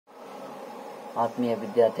ಆತ್ಮೀಯ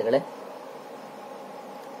ವಿದ್ಯಾರ್ಥಿಗಳೇ,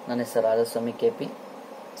 ನನ್ನ ಹೆಸರು ರಾಜಸ್ವಾಮಿ ಕೆಪಿ,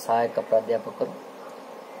 ಸಹಾಯಕ ಪ್ರಾಧ್ಯಾಪಕರು,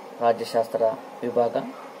 ರಾಜ್ಯಶಾಸ್ತ್ರ ವಿಭಾಗ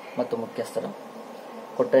ಮತ್ತು ಮುಖ್ಯಸ್ಥರು,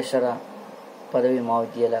 ಕೊಟ್ರೇಶ್ವರ ಪದವಿ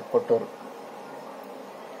ಮಹಾವಿದ್ಯಾಲಯ ಕೊಟ್ಟೂರು.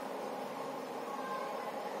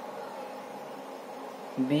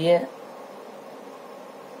 BA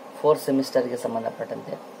 4th ಸೆಮಿಸ್ಟರ್ಗೆ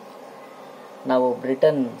ಸಂಬಂಧಪಟ್ಟಂತೆ ನಾವು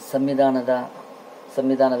ಬ್ರಿಟನ್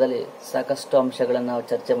ಸಂವಿಧಾನದಲ್ಲಿ ಸಾಕಷ್ಟು ಅಂಶಗಳನ್ನು ನಾವು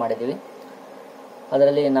ಚರ್ಚೆ ಮಾಡಿದ್ದೀವಿ.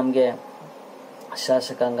 ಅದರಲ್ಲಿ ನಮಗೆ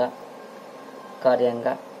ಶಾಸಕಾಂಗ,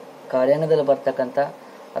 ಕಾರ್ಯಾಂಗದಲ್ಲಿ ಬರ್ತಕ್ಕಂಥ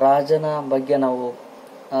ರಾಜನ ಬಗ್ಗೆ ನಾವು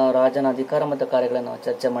ರಾಜನ ಅಧಿಕಾರ ಮತ್ತು ಕಾರ್ಯಗಳನ್ನು ನಾವು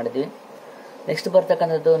ಚರ್ಚೆ ಮಾಡಿದ್ದೀವಿ. ನೆಕ್ಸ್ಟ್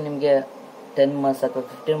ಬರ್ತಕ್ಕಂಥದ್ದು ನಿಮಗೆ 10 ಮಾರ್ಕ್ಸ್ ಅಥವಾ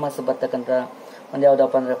 15 ಮಾರ್ಕ್ಸ್ ಬರ್ತಕ್ಕಂಥ ಒಂದು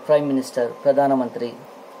ಯಾವುದಪ್ಪ ಅಂದರೆ ಪ್ರೈಮ್ ಮಿನಿಸ್ಟರ್, ಪ್ರಧಾನಮಂತ್ರಿ.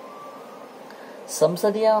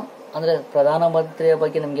 ಸಂಸದೀಯ ಅಂದರೆ ಪ್ರಧಾನಮಂತ್ರಿಯ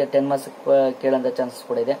ಬಗ್ಗೆ ನಿಮಗೆ 10 ಮಾರ್ಕ್ಸ್ ಕೇಳೋಂಥ ಚಾನ್ಸಸ್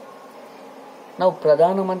ಕೂಡ ಇದೆ. ನಾವು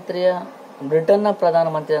ಬ್ರಿಟನ್ನ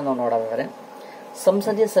ಪ್ರಧಾನಮಂತ್ರಿಯನ್ನು ನಾವು ನೋಡೋದಾದರೆ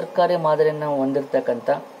ಸಂಸದೀಯ ಸರ್ಕಾರಿ ಮಾದರಿಯನ್ನು ಹೊಂದಿರತಕ್ಕಂಥ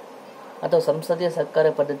ಅಥವಾ ಸಂಸದೀಯ ಸರ್ಕಾರಿ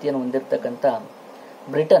ಪದ್ಧತಿಯನ್ನು ಹೊಂದಿರತಕ್ಕಂಥ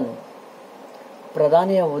ಬ್ರಿಟನ್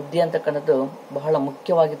ಪ್ರಧಾನಿಯ ಹುದ್ದೆ ಅಂತಕ್ಕಂಥದ್ದು ಬಹಳ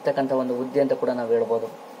ಮುಖ್ಯವಾಗಿರ್ತಕ್ಕಂಥ ಒಂದು ಹುದ್ದೆ ಅಂತ ಕೂಡ ನಾವು ಹೇಳ್ಬೋದು.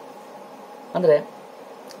 ಅಂದರೆ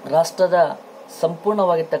ರಾಷ್ಟ್ರದ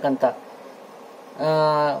ಸಂಪೂರ್ಣವಾಗಿರ್ತಕ್ಕಂಥ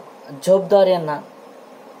ಜವಾಬ್ದಾರಿಯನ್ನು,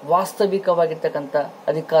 ವಾಸ್ತವಿಕವಾಗಿರ್ತಕ್ಕಂಥ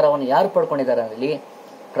ಅಧಿಕಾರವನ್ನು ಯಾರು ಪಡ್ಕೊಂಡಿದ್ದಾರೆ ಅಲ್ಲಿ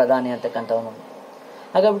ಪ್ರಧಾನಿ ಅಂತಕ್ಕಂಥವನು.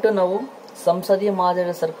 ಹಾಗಾಗ್ಬಿಟ್ಟು ನಾವು ಸಂಸದೀಯ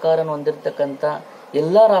ಮಾದರಿಯ ಸರ್ಕಾರವನ್ನು ಹೊಂದಿರತಕ್ಕಂಥ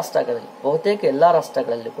ಬಹುತೇಕ ಎಲ್ಲ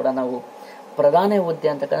ರಾಷ್ಟ್ರಗಳಲ್ಲಿ ಕೂಡ ನಾವು ಪ್ರಧಾನಿ ಹುದ್ದೆ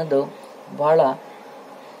ಅಂತಕ್ಕಂಥದ್ದು ಬಹಳ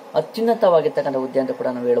ಅತ್ಯುನ್ನತವಾಗಿರ್ತಕ್ಕಂಥ ಹುದ್ದೆ ಅಂತ ಕೂಡ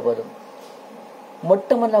ನಾವು ಹೇಳ್ಬೋದು. ಮೊಟ್ಟ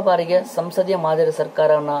ಮೊದಲ ಬಾರಿಗೆ ಸಂಸದೀಯ ಮಾದರಿ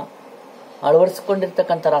ಸರ್ಕಾರವನ್ನು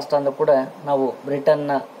ಅಳವಡಿಸಿಕೊಂಡಿರ್ತಕ್ಕಂಥ ರಾಷ್ಟ್ರ ಅಂತ ಕೂಡ ನಾವು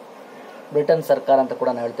ಬ್ರಿಟನ್ ಸರ್ಕಾರ ಅಂತ ಕೂಡ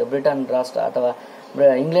ನಾವು ಹೇಳ್ತೇವೆ. ಬ್ರಿಟನ್ ರಾಷ್ಟ್ರ ಅಥವಾ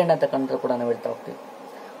ಇಂಗ್ಲೆಂಡ್ ಅಂತಕ್ಕಂಥ ಕೂಡ ನಾವು ಹೇಳ್ತಾ ಹೋಗ್ತೀವಿ.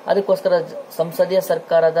 ಅದಕ್ಕೋಸ್ಕರ ಸಂಸದೀಯ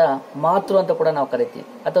ಸರ್ಕಾರದ ಮಾತೃ ಅಂತ ಕೂಡ ನಾವು ಕರಿತೀವಿ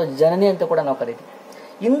ಅಥವಾ ಜನನಿ ಅಂತ ಕೂಡ ನಾವು ಕರಿತೀವಿ.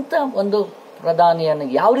 ಇಂಥ ಒಂದು ಪ್ರಧಾನಿಯನ್ನು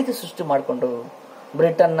ಯಾವ ರೀತಿ ಸೃಷ್ಟಿ ಮಾಡಿಕೊಂಡು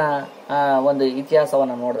ಬ್ರಿಟನ್ನ ಒಂದು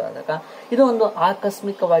ಇತಿಹಾಸವನ್ನು ನೋಡಿದಾಗ ಇದು ಒಂದು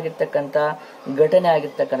ಆಕಸ್ಮಿಕವಾಗಿರ್ತಕ್ಕಂಥ ಘಟನೆ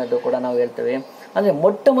ಆಗಿರ್ತಕ್ಕಂಥದ್ದು ಕೂಡ ನಾವು ಹೇಳ್ತೇವೆ. ಅಂದರೆ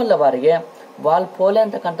ಮೊಟ್ಟ ಮೊದಲ ಬಾರಿಗೆ ವಾಲ್ಪೋಲೆ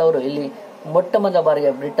ಅಂತಕ್ಕಂಥವ್ರು ಇಲ್ಲಿ ಮೊಟ್ಟ ಮೊದಲ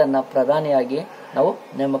ಬಾರಿಗೆ ಬ್ರಿಟನ್ನ ಪ್ರಧಾನಿಯಾಗಿ ನಾವು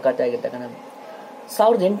ನೇಮಕಾತಿ ಆಗಿರ್ತಕ್ಕಂಥದ್ದು.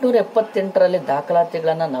 1878ರಲ್ಲಿ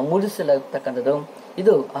ದಾಖಲಾತಿಗಳನ್ನು ನಮೂದಿಸಲಾಗಿರ್ತಕ್ಕಂಥದ್ದು.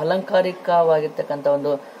 ಇದು ಅಲಂಕಾರಿಕವಾಗಿರ್ತಕ್ಕಂಥ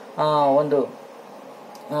ಒಂದು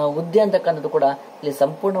ಹುದ್ದೆ ಅಂತಕ್ಕಂಥದ್ದು ಕೂಡ ಇಲ್ಲಿ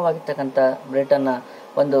ಸಂಪೂರ್ಣವಾಗಿರ್ತಕ್ಕಂಥ ಬ್ರಿಟನ್ನ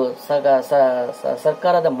ಒಂದು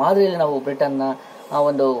ಸರ್ಕಾರದ ಮಾದರಿಯಲ್ಲಿ ನಾವು ಬ್ರಿಟನ್ನ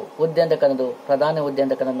ಒಂದು ಹುದ್ದೆ ಅಂತಕ್ಕಂಥದ್ದು, ಪ್ರಧಾನಿ ಹುದ್ದೆ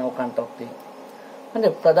ಅಂತಕ್ಕಂಥದ್ದು ನಾವು ಕಾಣ್ತಾ ಹೋಗ್ತೀವಿ.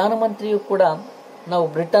 ಅಂದರೆ ಪ್ರಧಾನಮಂತ್ರಿಯು ಕೂಡ ನಾವು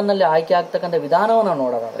ಬ್ರಿಟನ್ನಲ್ಲಿ ಆಯ್ಕೆ ಆಗ್ತಕ್ಕಂಥ ವಿಧಾನವನ್ನು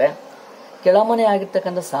ನೋಡೋದಾದ್ರೆ ಕೆಳಮನೆ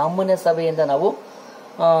ಆಗಿರ್ತಕ್ಕಂಥ ಸಾಮಾನ್ಯ ಸಭೆಯಿಂದ ನಾವು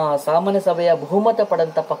ಸಾಮಾನ್ಯ ಸಭೆಯ ಬಹುಮತ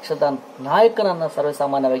ಪಡೆದಂಥ ಪಕ್ಷದ ನಾಯಕನನ್ನು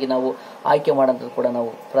ಸರ್ವಸಾಮಾನ್ಯವಾಗಿ ನಾವು ಆಯ್ಕೆ ಮಾಡೋಂಥದ್ದು ಕೂಡ ನಾವು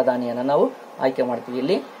ಪ್ರಧಾನಿಯನ್ನು ನಾವು ಆಯ್ಕೆ ಮಾಡ್ತೀವಿ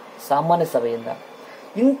ಇಲ್ಲಿ ಸಾಮಾನ್ಯ ಸಭೆಯಿಂದ.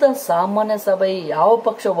 ಇಂಥ ಸಾಮಾನ್ಯ ಸಭೆ ಯಾವ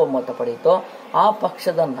ಪಕ್ಷ ಬಹುಮತ ಪಡೆಯುತ್ತೋ ಆ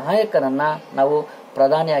ಪಕ್ಷದ ನಾಯಕನನ್ನ ನಾವು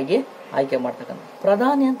ಪ್ರಧಾನಿಯಾಗಿ ಆಯ್ಕೆ ಮಾಡ್ತಕ್ಕಂಥ.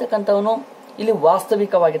 ಪ್ರಧಾನಿ ಅಂತಕ್ಕಂಥವನು ಇಲ್ಲಿ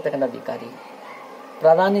ವಾಸ್ತವಿಕವಾಗಿರ್ತಕ್ಕಂಥ ಅಧಿಕಾರಿ.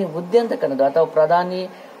 ಪ್ರಧಾನಿ ಹುದ್ದೆ ಅಂತಕ್ಕಂಥದ್ದು ಅಥವಾ ಪ್ರಧಾನಿ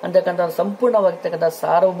ಅಂತಕ್ಕಂಥ ಸಂಪೂರ್ಣವಾಗಿರ್ತಕ್ಕಂಥ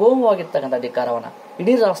ಸಾರ್ವಭೌಮವಾಗಿರ್ತಕ್ಕಂಥ ಅಧಿಕಾರವನ್ನ,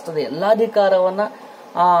 ಇಡೀ ರಾಷ್ಟ್ರದ ಎಲ್ಲ ಅಧಿಕಾರವನ್ನ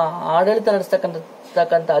ಆಡಳಿತ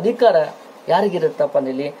ನಡೆಸ್ತಕ್ಕಂಥ ಅಧಿಕಾರ ಯಾರಿಗಿರುತ್ತಪ್ಪ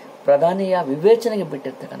ಇಲ್ಲಿ ಪ್ರಧಾನಿಯ ವಿವೇಚನೆಗೆ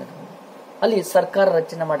ಬಿಟ್ಟಿರ್ತಕ್ಕಂಥದ್ದು. ಅಲ್ಲಿ ಸರ್ಕಾರ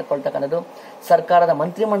ರಚನೆ ಮಾಡಿಕೊಳ್ತಕ್ಕಂಥದ್ದು, ಸರ್ಕಾರದ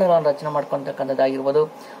ಮಂತ್ರಿಮಂಡಲವನ್ನು ರಚನೆ ಮಾಡ್ಕೊಳ್ತಕ್ಕಂಥದ್ದಾಗಿರ್ಬೋದು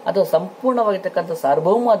ಅಥವಾ ಸಂಪೂರ್ಣವಾಗಿರ್ತಕ್ಕಂಥ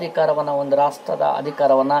ಸಾರ್ವಭೌಮ ಅಧಿಕಾರವನ್ನ, ಒಂದು ರಾಷ್ಟ್ರದ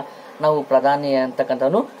ಅಧಿಕಾರವನ್ನ ನಾವು ಪ್ರಧಾನಿ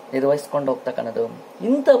ಅಂತಕ್ಕಂಥವನು ನಿರ್ವಹಿಸ್ಕೊಂಡು ಹೋಗ್ತಕ್ಕಂಥದ್ದು.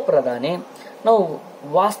 ಇಂಥ ಪ್ರಧಾನಿ ನಾವು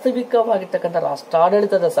ವಾಸ್ತವಿಕವಾಗಿರ್ತಕ್ಕಂಥ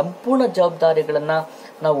ರಾಷ್ಟ್ರಾಡಳಿತದ ಸಂಪೂರ್ಣ ಜವಾಬ್ದಾರಿಗಳನ್ನ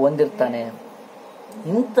ನಾವು ಹೊಂದಿರ್ತಾನೆ.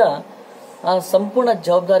 ಇಂಥ ಸಂಪೂರ್ಣ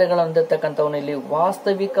ಜವಾಬ್ದಾರಿಗಳನ್ನು ಹೊಂದಿರತಕ್ಕಂಥವನು ಇಲ್ಲಿ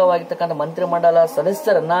ವಾಸ್ತವಿಕವಾಗಿರ್ತಕ್ಕಂಥ ಮಂತ್ರಿಮಂಡಲ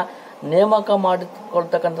ಸದಸ್ಯರನ್ನ ನೇಮಕ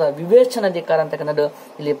ಮಾಡಿಕೊಳ್ತಕ್ಕಂಥ ವಿವೇಚನಾಧಿಕಾರ ಅಂತಕ್ಕಂಥದ್ದು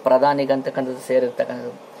ಇಲ್ಲಿ ಪ್ರಧಾನಿಗೆ ಅಂತಕ್ಕಂಥದ್ದು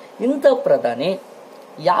ಸೇರಿರ್ತಕ್ಕಂಥದ್ದು. ಇಂಥ ಪ್ರಧಾನಿ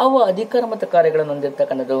ಯಾವ ಅಧಿಕಾರ ಮತ್ತು ಕಾರ್ಯಗಳನ್ನು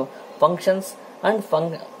ಹೊಂದಿರತಕ್ಕಂಥದ್ದು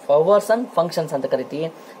ಪವರ್ಸ್ ಅಂಡ್ ಫಂಕ್ಷನ್ಸ್ ಅಂತ ಕರಿತೀವಿ.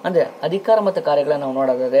 ಅಂದ್ರೆ ಅಧಿಕಾರ ಮತ್ತು ಕಾರ್ಯಗಳನ್ನು ನಾವು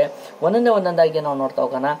ನೋಡೋದಾದ್ರೆ ಒಂದೊಂದಾಗಿ ನಾವು ನೋಡ್ತಾ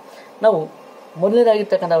ಹೋಗೋಣ. ನಾವು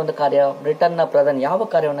ಮೊದಲನೇದಾಗಿರ್ತಕ್ಕಂಥ ಒಂದು ಕಾರ್ಯ, ಬ್ರಿಟನ್ನ ಪ್ರಧಾನಿ ಯಾವ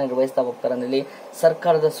ಕಾರ್ಯವನ್ನು ನಿರ್ವಹಿಸ್ತಾ ಹೋಗ್ತಾರೆ ಅಂದ್ರೆ ಇಲ್ಲಿ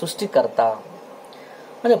ಸರ್ಕಾರದ ಸೃಷ್ಟಿಕರ್ತ.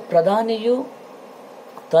 ಅಂದ್ರೆ ಪ್ರಧಾನಿಯು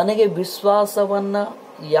ತನಗೆ ವಿಶ್ವಾಸವನ್ನ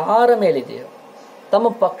ಯಾರ ಮೇಲಿದೆಯೋ ತಮ್ಮ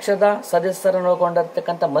ಪಕ್ಷದ ಸದಸ್ಯರನ್ನು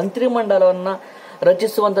ಒಳಗೊಂಡಿರ್ತಕ್ಕಂಥ ಮಂತ್ರಿಮಂಡಲವನ್ನ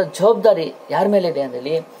ರಚಿಸುವಂತ ಜವಾಬ್ದಾರಿ ಯಾರ ಮೇಲಿದೆ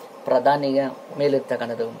ಅಂದ್ರೆ ಪ್ರಧಾನಿಯ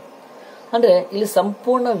ಮೇಲಿರ್ತಕ್ಕಂಥದ್ದು. ಅಂದ್ರೆ ಇಲ್ಲಿ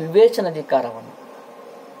ಸಂಪೂರ್ಣ ವಿವೇಚನಾಧಿಕಾರವನ್ನು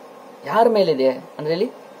ಯಾರ ಮೇಲಿದೆ ಅಂದ್ರೆ ಇಲ್ಲಿ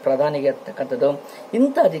ಪ್ರಧಾನಿಗೆ ಇರ್ತಕ್ಕಂಥದ್ದು.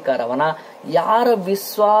 ಇಂಥ ಅಧಿಕಾರವನ್ನ ಯಾರ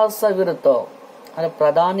ವಿಶ್ವಾಸವಿರುತ್ತೋ ಅಂದ್ರೆ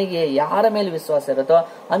ಪ್ರಧಾನಿಗೆ ಯಾರ ಮೇಲೆ ವಿಶ್ವಾಸ ಇರುತ್ತೋ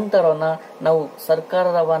ಅಂತರವನ್ನ ನಾವು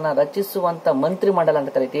ಸರ್ಕಾರವನ್ನ ರಚಿಸುವಂತ ಮಂತ್ರಿಮಂಡಲ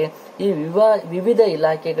ಅಂತ ಕರಿತೀವಿ. ಈ ವಿವಿಧ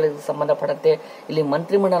ಇಲಾಖೆಗಳಿಗೆ ಸಂಬಂಧಪಟ್ಟಂತೆ ಇಲ್ಲಿ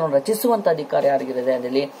ಮಂತ್ರಿಮಂಡಲವನ್ನು ರಚಿಸುವಂತ ಅಧಿಕಾರ ಯಾರಿಗಿದೆ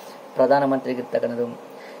ಅಂದ್ರೆ ಪ್ರಧಾನಮಂತ್ರಿಗೆ ಇರ್ತಕ್ಕಂಥದ್ದು.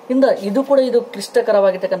 ಇದು ಕೂಡ ಇದು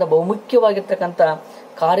ಕ್ಲಿಷ್ಟಕರವಾಗಿರ್ತಕ್ಕಂಥ ಬಹುಮುಖ್ಯವಾಗಿರ್ತಕ್ಕಂಥ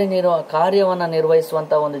ಕಾರ್ಯವನ್ನ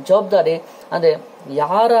ನಿರ್ವಹಿಸುವಂತ ಒಂದು ಜವಾಬ್ದಾರಿ ಅಂದ್ರೆ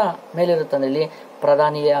ಯಾರ ಮೇಲಿರುತ್ತೆ ಇಲ್ಲಿ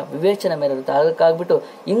ಪ್ರಧಾನಿಯ ವಿವೇಚನೆ ಮೇಲಿರುತ್ತೆ. ಅದಕ್ಕಾಗ್ಬಿಟ್ಟು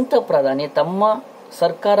ಇಂಥ ಪ್ರಧಾನಿ ತಮ್ಮ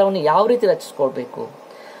ಸರ್ಕಾರವನ್ನು ಯಾವ ರೀತಿ ರಚಿಸ್ಕೊಳ್ಬೇಕು,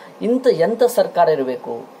 ಎಂಥ ಸರ್ಕಾರ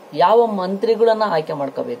ಇರಬೇಕು, ಯಾವ ಮಂತ್ರಿಗಳನ್ನ ಆಯ್ಕೆ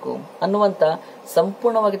ಮಾಡ್ಕೋಬೇಕು ಅನ್ನುವಂತ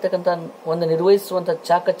ಸಂಪೂರ್ಣವಾಗಿರ್ತಕ್ಕಂಥ ಒಂದು ನಿರ್ವಹಿಸುವಂತ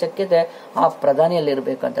ಚಾಕಚಕ್ಯತೆ ಆ ಪ್ರಧಾನಿಯಲ್ಲಿ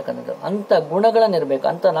ಇರಬೇಕು ಅಂತಕ್ಕಂಥದ್ದು. ಅಂತ ಗುಣಗಳನ್ನಿರ್ಬೇಕು,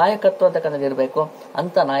 ಅಂತ ನಾಯಕತ್ವ ಅಂತಕ್ಕಂಥದ್ದು ಇರಬೇಕು.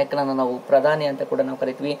 ಅಂತ ನಾಯಕನನ್ನ ನಾವು ಪ್ರಧಾನಿ ಅಂತ ಕೂಡ ನಾವು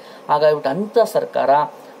ಕರಿತೀವಿ. ಹಾಗಾಗ್ಬಿಟ್ಟು ಅಂತ ಸರ್ಕಾರ,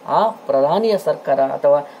 ಆ ಪ್ರಧಾನಿಯ ಸರ್ಕಾರ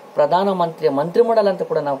ಅಥವಾ ಪ್ರಧಾನಮಂತ್ರಿಯ ಮಂತ್ರಿಮಂಡಲ ಅಂತ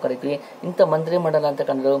ಕೂಡ ನಾವು ಕರಿತೀವಿ. ಇಂಥ ಮಂತ್ರಿಮಂಡಲ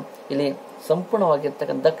ಅಂತಕ್ಕಂಥದ್ದು ಇಲ್ಲಿ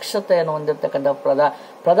ಸಂಪೂರ್ಣವಾಗಿರ್ತಕ್ಕಂಥ ದಕ್ಷತೆಯನ್ನು ಹೊಂದಿರತಕ್ಕಂಥ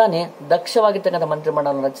ಪ್ರಧಾನಿ ದಕ್ಷವಾಗಿರ್ತಕ್ಕಂಥ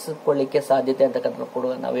ಮಂತ್ರಿಮಂಡಲ ರಚಿಸಿಕೊಳ್ಳಿಕ್ಕೆ ಸಾಧ್ಯತೆ ಅಂತಕ್ಕಂಥ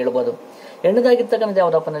ಕೂಡ ನಾವು ಹೇಳ್ಬೋದು. ಎರಡನೇದಾಗಿರ್ತಕ್ಕಂಥ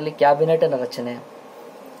ಯಾವ್ದಪ್ಪನಲ್ಲಿ ಕ್ಯಾಬಿನೆಟ್ ರಚನೆ.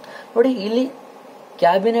 ನೋಡಿ, ಇಲ್ಲಿ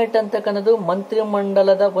ಕ್ಯಾಬಿನೆಟ್ ಅಂತಕ್ಕಂಥದ್ದು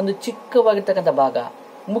ಮಂತ್ರಿಮಂಡಲದ ಒಂದು ಚಿಕ್ಕವಾಗಿರ್ತಕ್ಕಂಥ ಭಾಗ,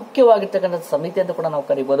 ಮುಖ್ಯವಾಗಿರ್ತಕ್ಕಂಥ ಸಮಿತಿ ಅಂತ ಕೂಡ ನಾವು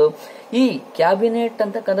ಕರಿಬಹುದು. ಈ ಕ್ಯಾಬಿನೆಟ್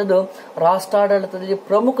ಅಂತಕ್ಕಂಥದ್ದು ರಾಷ್ಟ್ರಾಡಳಿತದಲ್ಲಿ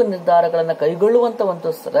ಪ್ರಮುಖ ನಿರ್ಧಾರಗಳನ್ನು ಕೈಗೊಳ್ಳುವಂತ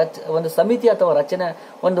ಒಂದು ಸಮಿತಿ ಅಥವಾ ರಚನೆ,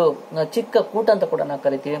 ಒಂದು ಚಿಕ್ಕ ಕೂಟ ಅಂತ ಕೂಡ ನಾವು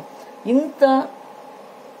ಕರಿತೀವಿ. ಇಂಥ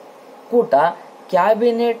ಕೂಟ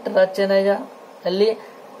ಕ್ಯಾಬಿನೆಟ್ ರಚನೆಯಲ್ಲಿ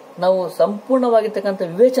ನಾವು ಸಂಪೂರ್ಣವಾಗಿರ್ತಕ್ಕಂಥ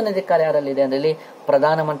ವಿವೇಚನಾಧಿಕಾರ ಯಾರಲ್ಲಿದೆ ಅಂದ್ರೆ ಇಲ್ಲಿ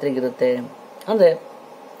ಪ್ರಧಾನಮಂತ್ರಿಗಿರುತ್ತೆ. ಅಂದ್ರೆ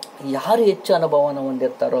ಯಾರು ಹೆಚ್ಚು ಅನುಭವವನ್ನು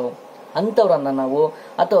ಹೊಂದಿರ್ತಾರೋ ಅಂತವರನ್ನ ನಾವು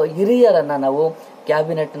ಅಥವಾ ಹಿರಿಯರನ್ನ ನಾವು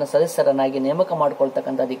ಕ್ಯಾಬಿನೆಟ್ ನ ಸದಸ್ಯರನ್ನಾಗಿ ನೇಮಕ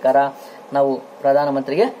ಮಾಡಿಕೊಳ್ತಕ್ಕಂಥ ಅಧಿಕಾರ ನಾವು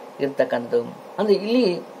ಪ್ರಧಾನಮಂತ್ರಿಗೆ ಇರ್ತಕ್ಕಂಥದ್ದು. ಅಂದ್ರೆ ಇಲ್ಲಿ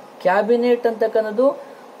ಕ್ಯಾಬಿನೆಟ್ ಅಂತಕ್ಕಂಥದ್ದು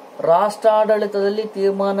ರಾಷ್ಟ್ರಾಡಳಿತದಲ್ಲಿ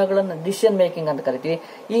ತೀರ್ಮಾನಗಳನ್ನು ಡಿಸಿಷನ್ ಮೇಕಿಂಗ್ ಅಂತ ಕರಿತೀವಿ.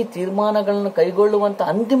 ಈ ತೀರ್ಮಾನಗಳನ್ನು ಕೈಗೊಳ್ಳುವಂತ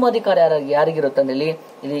ಅಂತಿಮ ಅಧಿಕಾರ ಯಾರಿಗಿರುತ್ತೆ ಅಂದ್ರೆ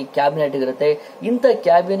ಇಲ್ಲಿ ಕ್ಯಾಬಿನೆಟ್ ಇರುತ್ತೆ. ಇಂಥ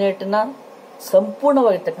ಕ್ಯಾಬಿನೆಟ್ ನ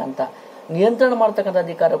ಸಂಪೂರ್ಣವಾಗಿರ್ತಕ್ಕಂಥ ನಿಯಂತ್ರಣ ಮಾಡತಕ್ಕಂಥ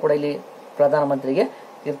ಅಧಿಕಾರ ಕೂಡ ಇಲ್ಲಿ ಪ್ರಧಾನಮಂತ್ರಿಗೆ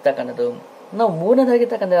ಇರ್ತಕ್ಕಂಥದ್ದು. ನಾವು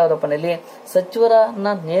ಮೂರನೇದಾಗಿರ್ತಕ್ಕಂಥ ಯಾವ್ದಪ್ಪ ಇಲ್ಲಿ ಸಚಿವರನ್ನ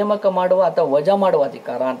ನೇಮಕ ಮಾಡುವ ಅಥವಾ ವಜಾ ಮಾಡುವ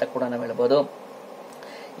ಅಧಿಕಾರ ಅಂತ ಕೂಡ ನಾವು ಹೇಳ್ಬೋದು.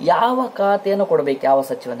 ಯಾವ ಖಾತೆಯನ್ನು ಕೊಡಬೇಕು ಯಾವ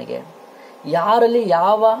ಸಚಿವನಿಗೆ, ಯಾರಲ್ಲಿ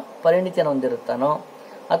ಯಾವ ಪರಿಣಿತಿಯನ್ನು ಹೊಂದಿರುತ್ತಾನೋ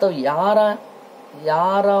ಅಥವಾ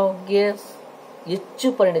ಯಾರಿಗೆ ಹೆಚ್ಚು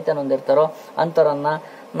ಪರಿಣಿತಿಯನ್ನು ಹೊಂದಿರ್ತಾರೋ ಅಂತವರನ್ನ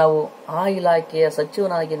ನಾವು ಆ ಇಲಾಖೆಯ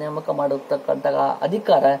ಸಚಿವನಾಗಿ ನೇಮಕ ಮಾಡತಕ್ಕಂಥ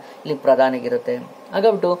ಅಧಿಕಾರ ಇಲ್ಲಿ ಪ್ರಧಾನಿಗಿರುತ್ತೆ.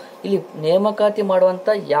 ಹಾಗಾಗ್ಬಿಟ್ಟು ಇಲ್ಲಿ ನೇಮಕಾತಿ ಮಾಡುವಂತ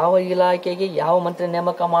ಯಾವ ಇಲಾಖೆಗೆ ಯಾವ ಮಂತ್ರಿ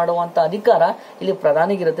ನೇಮಕ ಮಾಡುವಂತ ಅಧಿಕಾರ ಇಲ್ಲಿ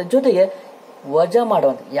ಪ್ರಧಾನಿಗಿರುತ್ತೆ. ಜೊತೆಗೆ ವಜಾ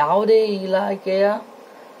ಮಾಡುವಂತ ಯಾವುದೇ ಇಲಾಖೆಯ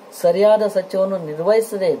ಸರಿಯಾದ ಸಚಿವನು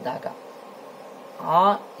ನಿರ್ವಹಿಸದೇ ಇದ್ದಾಗ, ಆ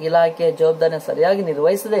ಇಲಾಖೆಯ ಜವಾಬ್ದಾರಿಯನ್ನು ಸರಿಯಾಗಿ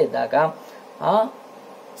ನಿರ್ವಹಿಸದೇ ಇದ್ದಾಗ ಆ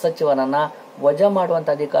ಸಚಿವನನ್ನ ವಜಾ ಮಾಡುವಂತ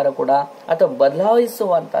ಅಧಿಕಾರ ಕೂಡ ಅಥವಾ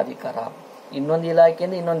ಬದಲಾಯಿಸುವಂತ ಅಧಿಕಾರ ಇನ್ನೊಂದು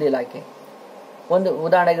ಇಲಾಖೆಯಿಂದ ಇನ್ನೊಂದು ಇಲಾಖೆ, ಒಂದು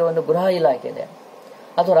ಉದಾಹರಣೆಗೆ ಒಂದು ಗೃಹ ಇಲಾಖೆ ಇದೆ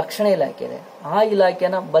ಅಥವಾ ರಕ್ಷಣಾ ಇಲಾಖೆ ಇದೆ, ಆ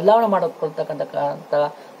ಇಲಾಖೆಯನ್ನ ಬದಲಾವಣೆ ಮಾಡಿಕೊಳ್ತಕ್ಕಂಥ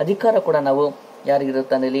ಅಧಿಕಾರ ಕೂಡ ನಾವು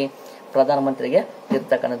ಯಾರಿಗಿರುತ್ತೆ ಇಲ್ಲಿ ಪ್ರಧಾನಮಂತ್ರಿಗೆ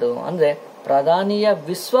ಇರ್ತಕ್ಕಂಥದ್ದು. ಅಂದ್ರೆ ಪ್ರಧಾನಿಯ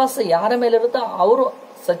ವಿಶ್ವಾಸ ಯಾರ ಮೇಲೆ ಇರುತ್ತೋ ಅವರು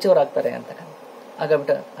ಸಚಿವರಾಗ್ತಾರೆ ಅಂತಕ್ಕಂಥ.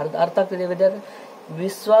 ಹಾಗಾಗ್ಬಿಟ್ಟು ಅರ್ಥ ಆಗ್ತಿದೆ ವಿದ್ಯಾರ್ಥಿ?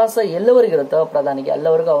 ವಿಶ್ವಾಸ ಎಲ್ಲವರಿಗಿರುತ್ತೋ ಪ್ರಧಾನಿಗೆ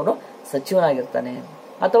ಅಲ್ಲವರೆಗೂ ಅವನು ಸಚಿವನಾಗಿರ್ತಾನೆ.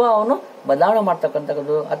 ಅಥವಾ ಅವನು ಬದಲಾವಣೆ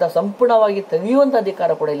ಮಾಡ್ತಕ್ಕಂಥದ್ದು ಅಥವಾ ಸಂಪೂರ್ಣವಾಗಿ ತೆಗೆಯುವಂತ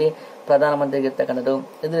ಅಧಿಕಾರ ಕೂಡ ಇಲ್ಲಿ ಪ್ರಧಾನಮಂತ್ರಿಗೆ ಇರ್ತಕ್ಕಂಥದ್ದು.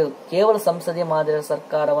 ಇದು ಕೇವಲ ಸಂಸದೀಯ ಮಾದರಿಯ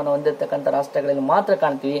ಸರ್ಕಾರವನ್ನು ಹೊಂದಿರತಕ್ಕಂಥ ರಾಷ್ಟ್ರಗಳಲ್ಲಿ ಮಾತ್ರ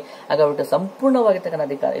ಕಾಣ್ತೀವಿ. ಹಾಗಾಗ್ಬಿಟ್ಟು ಸಂಪೂರ್ಣವಾಗಿರ್ತಕ್ಕಂಥ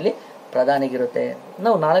ಅಧಿಕಾರ ಇಲ್ಲಿ ಪ್ರಧಾನಿಗಿರುತ್ತೆ.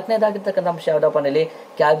 ನಾವು ನಾಲ್ಕನೇದಾಗಿರ್ತಕ್ಕಂಥ ಅಂಶ ಯಾವ್ದಪ್ಪ ಇಲ್ಲಿ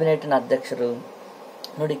ಕ್ಯಾಬಿನೆಟ್ನ ಅಧ್ಯಕ್ಷರು.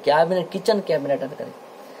 ನೋಡಿ, ಕ್ಯಾಬಿನೆಟ್ ಕಿಚನ್ ಕ್ಯಾಬಿನೆಟ್ ಅಂತ ಕರೀತೀವಿ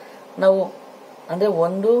ನಾವು. ಅಂದ್ರೆ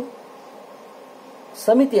ಒಂದು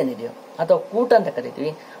ಸಮಿತಿ ಏನಿದೆಯೋ ಅಥವಾ ಕೂಟ ಅಂತ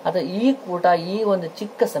ಕರಿತೀವಿ, ಅಥವಾ ಈ ಕೂಟ, ಈ ಒಂದು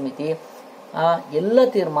ಚಿಕ್ಕ ಸಮಿತಿ ಆ ಎಲ್ಲ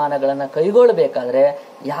ತೀರ್ಮಾನಗಳನ್ನ ಕೈಗೊಳ್ಳಬೇಕಾದ್ರೆ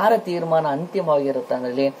ಯಾರ ತೀರ್ಮಾನ ಅಂತಿಮವಾಗಿರುತ್ತೆ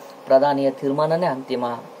ಅಂದ್ರೆ ಪ್ರಧಾನಿಯ ತೀರ್ಮಾನನೇ ಅಂತಿಮ.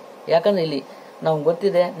 ಯಾಕಂದ್ರೆ ಇಲ್ಲಿ ನಮ್ಗೆ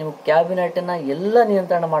ಗೊತ್ತಿದೆ, ನಿಮ್ಗೆ ಕ್ಯಾಬಿನೆಟ್ನ ಎಲ್ಲ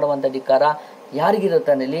ನಿಯಂತ್ರಣ ಮಾಡುವಂತ ಅಧಿಕಾರ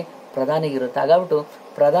ಯಾರಿಗಿರುತ್ತೆ ಅಂದ್ರೆ ಪ್ರಧಾನಿಗಿರುತ್ತೆ. ಹಾಗಾಗ್ಬಿಟ್ಟು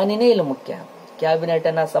ಪ್ರಧಾನಿನೇ ಇಲ್ಲಿ ಮುಖ್ಯ. ಕ್ಯಾಬಿನೆಟ್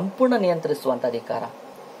ಅನ್ನ ಸಂಪೂರ್ಣ ನಿಯಂತ್ರಿಸುವಂತ ಅಧಿಕಾರ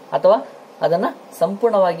ಅಥವಾ ಅದನ್ನ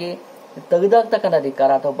ಸಂಪೂರ್ಣವಾಗಿ ತೆಗೆದಾಕ್ತಕ್ಕಂಥ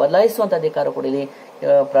ಅಧಿಕಾರ ಅಥವಾ ಬದಲಾಯಿಸುವಂತ ಅಧಿಕಾರ ಕೂಡ ಇಲ್ಲಿ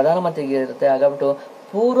ಪ್ರಧಾನಮಂತ್ರಿಗೆ ಇರುತ್ತೆ. ಹಾಗಾಗ್ಬಿಟ್ಟು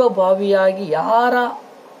ಪೂರ್ವಭಾವಿಯಾಗಿ ಯಾರ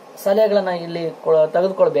ಸಲಹೆಗಳನ್ನ ಇಲ್ಲಿ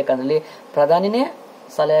ತೆಗೆದುಕೊಳ್ಬೇಕಂದ್ರೆ ಪ್ರಧಾನಿನೇ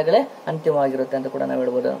ಸಲಹೆಗಳೇ ಅಂತಿಮವಾಗಿರುತ್ತೆ ಅಂತ ಕೂಡ ನಾವು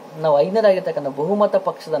ಹೇಳ್ಬೋದು. ನಾವು ಐದನೇದಾಗಿರ್ತಕ್ಕಂಥ ಬಹುಮತ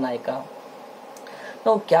ಪಕ್ಷದ ನಾಯಕ.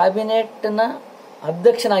 ನಾವು ಕ್ಯಾಬಿನೆಟ್ ನ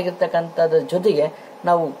ಅಧ್ಯಕ್ಷನಾಗಿರ್ತಕ್ಕಂಥದ್ರ ಜೊತೆಗೆ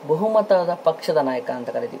ನಾವು ಬಹುಮತದ ಪಕ್ಷದ ನಾಯಕ ಅಂತ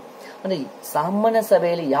ಕರಿತೀವಿ. ಅಂದ್ರೆ ಸಾಮಾನ್ಯ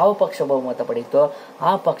ಸಭೆಯಲ್ಲಿ ಯಾವ ಪಕ್ಷ ಬಹುಮತ ಪಡೆಯುತ್ತೋ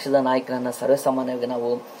ಆ ಪಕ್ಷದ ನಾಯಕನನ್ನ ಸರ್ವಸಾಮಾನ್ಯವಾಗಿ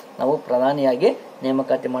ನಾವು ಪ್ರಧಾನಿಯಾಗಿ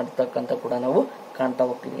ನೇಮಕಾತಿ ಮಾಡತಕ್ಕಂಥ ಕೂಡ ನಾವು ಕಾಣ್ತಾ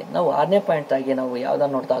ಹೋಗ್ತೀವಿ. ನಾವು 6ನೇ ಪಾಯಿಂಟ್ ಆಗಿ ನಾವು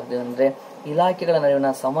ಯಾವ್ದನ್ನ ನೋಡ್ತಾ ಹೋಗ್ತೀವಿ ಅಂದ್ರೆ ಇಲಾಖೆಗಳ ನಡುವಿನ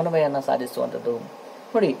ಸಮನ್ವಯನ ಸಾಧಿಸುವಂಥದ್ದು.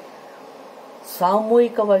 ನೋಡಿ,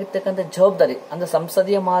 ಸಾಮೂಹಿಕವಾಗಿರ್ತಕ್ಕಂಥ ಜವಾಬ್ದಾರಿ ಅಂದ್ರೆ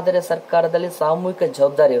ಸಂಸದೀಯ ಮಾದರಿಯ ಸರ್ಕಾರದಲ್ಲಿ ಸಾಮೂಹಿಕ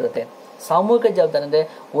ಜವಾಬ್ದಾರಿ ಇರುತ್ತೆ. ಸಾಮೂಹಿಕ ಜವಾಬ್ದಾರಿ ಅಂದ್ರೆ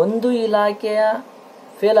ಒಂದು ಇಲಾಖೆಯ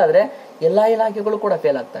ಫೇಲ್ ಆದ್ರೆ ಎಲ್ಲಾ ಇಲಾಖೆಗಳು ಕೂಡ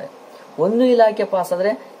ಫೇಲ್ ಆಗ್ತವೆ. ಒಂದು ಇಲಾಖೆ ಪಾಸ್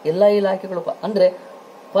ಆದ್ರೆ ಎಲ್ಲಾ ಇಲಾಖೆಗಳು ಅಂದ್ರೆ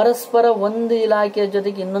ಪರಸ್ಪರ ಒಂದು ಇಲಾಖೆಯ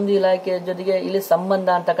ಜೊತೆಗೆ ಇನ್ನೊಂದು ಇಲಾಖೆಯ ಜೊತೆಗೆ ಇಲ್ಲಿ ಸಂಬಂಧ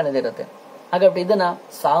ಅಂತಕ್ಕಂಥದ್ದಿರುತ್ತೆ. ಹಾಗಾಗಿ ಇದನ್ನ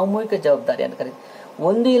ಸಾಮೂಹಿಕ ಜವಾಬ್ದಾರಿ ಅಂತ ಕರೀತೀವಿ.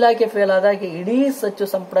 ಒಂದು ಇಲಾಖೆ ಫೇಲ್ ಆದಾಗ ಇಡೀ ಸಚಿವ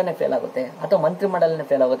ಸಂಪುಟನೇ ಫೇಲ್ ಆಗುತ್ತೆ ಅಥವಾ ಮಂತ್ರಿಮಂಡಲನೇ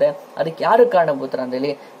ಫೇಲ್ ಆಗುತ್ತೆ. ಅದಕ್ಕೆ ಯಾರು ಕಾರಣಭೂತರು ಅಂದ್ರೆ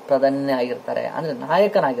ಇಲ್ಲಿ ಪ್ರಧಾನಿನೇ ಆಗಿರ್ತಾರೆ, ಅಂದ್ರೆ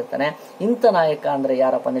ನಾಯಕನಾಗಿರ್ತಾನೆ. ಇಂಥ ನಾಯಕ ಅಂದ್ರೆ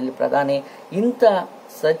ಯಾರಪ್ಪ ಅಂದ್ರೆ ಇಲ್ಲಿ ಪ್ರಧಾನಿ. ಇಂಥ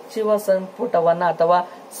ಸಚಿವ ಸಂಪುಟವನ್ನ ಅಥವಾ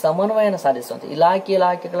ಸಮನ್ವಯನ ಸಾಧಿಸುವಂತ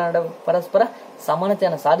ಇಲಾಖೆಗಳ ನಡುವೆ ಪರಸ್ಪರ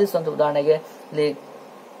ಸಮಾನತೆಯನ್ನು ಸಾಧಿಸುವಂತ, ಉದಾಹರಣೆಗೆ ಇಲ್ಲಿ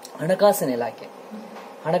ಹಣಕಾಸಿನ ಇಲಾಖೆ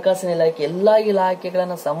ಎಲ್ಲಾ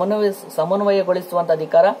ಇಲಾಖೆಗಳನ್ನ ಸಮನ್ವಯಗೊಳಿಸುವಂತ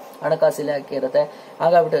ಅಧಿಕಾರ ಹಣಕಾಸು ಇಲಾಖೆ ಇರುತ್ತೆ.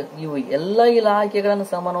 ಹಾಗಾಗ್ಬಿಟ್ಟು ಇವು ಎಲ್ಲಾ ಇಲಾಖೆಗಳನ್ನು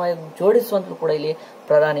ಸಮನ್ವಯ ಜೋಡಿಸುವಂತ ಕೂಡ ಇಲ್ಲಿ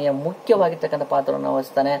ಪ್ರಧಾನಿಯ ಮುಖ್ಯವಾಗಿರ್ತಕ್ಕಂಥ ಪಾತ್ರವನ್ನು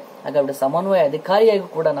ವಹಿಸ್ತಾನೆ. ಹಾಗಾಗ್ಬಿಟ್ಟು ಸಮನ್ವಯ ಅಧಿಕಾರಿಯಾಗಿ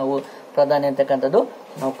ಕೂಡ ನಾವು ಪ್ರಧಾನಿ ಅಂತಕ್ಕಂಥದ್ದು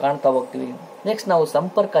ನಾವು ಕಾಣ್ತಾ ಹೋಗ್ತೀವಿ. ನೆಕ್ಸ್ಟ್ ನಾವು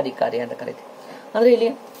ಸಂಪರ್ಕ ಅಧಿಕಾರಿ ಅಂತ ಕರಿತೀವಿ. ಅಂದ್ರೆ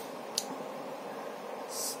ಇಲ್ಲಿ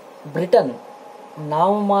ಬ್ರಿಟನ್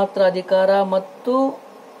ನಾಮಮಾತ್ರ ಅಧಿಕಾರ ಮತ್ತು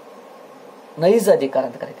ನೈಜ ಅಧಿಕಾರ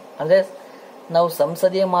ಅಂತ ಕರಿತೀವಿ. ಅಂದ್ರೆ ನಾವು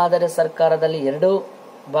ಸಂಸದೀಯ ಮಾದರಿ ಸರ್ಕಾರದಲ್ಲಿ ಎರಡು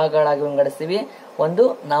ಭಾಗಗಳಾಗಿ ವಿಂಗಡಿಸ್ತೀವಿ. ಒಂದು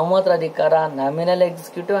ನಾಮಮಾತ್ರ ಅಧಿಕಾರ, nominal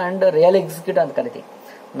executive and real executive ಅಂತ ಕರಿತೀವಿ.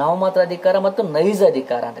 ನಾಮಮಾತ್ರ ಅಧಿಕಾರ ಮತ್ತು ನೈಜ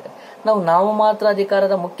ಅಧಿಕಾರ ಅಂತ. ನಾವು ನಾಮಮಾತ್ರ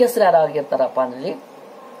ಅಧಿಕಾರದ ಮುಖ್ಯಸ್ಥರು ಯಾರಾಗಿರ್ತಾರಪ್ಪ ಅಂದ್ರೆ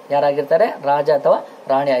ಯಾರಾಗಿರ್ತಾರೆ, ರಾಜ ಅಥವಾ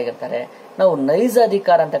ರಾಣಿ ಆಗಿರ್ತಾರೆ. ನಾವು ನೈಜ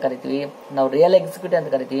ಅಧಿಕಾರ ಅಂತ ಕರಿತೀವಿ, ನಾವು ರಿಯಲ್ ಎಕ್ಸಿಕ್ಯೂಟಿವ್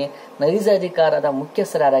ಅಂತ ಕರಿತೀವಿ. ನೈಜ ಅಧಿಕಾರದ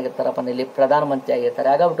ಮುಖ್ಯಸ್ಥರು ಯಾರಾಗಿರ್ತಾರಪ್ಪ ಅಂದ್ರೆ ಇಲ್ಲಿ ಪ್ರಧಾನಮಂತ್ರಿ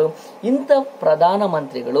ಆಗಿರ್ತಾರೆ. ಹಾಗಾಗ್ಬಿಟ್ಟು ಇಂಥ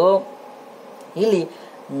ಪ್ರಧಾನಮಂತ್ರಿಗಳು ಇಲ್ಲಿ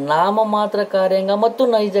ನಾಮಮಾತ್ರ ಕಾರ್ಯಾಂಗ ಮತ್ತು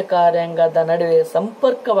ನೈಜ ಕಾರ್ಯಾಂಗದ ನಡುವೆ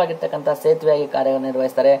ಸಂಪರ್ಕವಾಗಿರ್ತಕ್ಕಂಥ ಸೇತುವೆಯಾಗಿ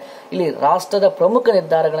ಕಾರ್ಯನಿರ್ವಹಿಸ್ತಾರೆ. ಇಲ್ಲಿ ರಾಷ್ಟ್ರದ ಪ್ರಮುಖ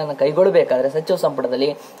ನಿರ್ಧಾರಗಳನ್ನು ಕೈಗೊಳ್ಳಬೇಕಾದ್ರೆ ಸಚಿವ ಸಂಪುಟದಲ್ಲಿ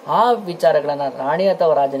ಆ ವಿಚಾರಗಳನ್ನ ರಾಣಿ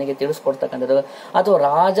ಅಥವಾ ರಾಜನಿಗೆ ತಿಳಿಸ್ಕೊಡ್ತಕ್ಕಂಥದ್ದು, ಅಥವಾ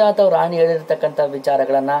ರಾಜ ಅಥವಾ ರಾಣಿ ಹೇಳಿರ್ತಕ್ಕಂಥ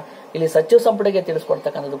ವಿಚಾರಗಳನ್ನ ಇಲ್ಲಿ ಸಚಿವ ಸಂಪುಟಕ್ಕೆ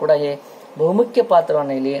ತಿಳಿಸ್ಕೊಡ್ತಕ್ಕಂಥದ್ದು ಕೂಡ ಈ ಬಹುಮುಖ್ಯ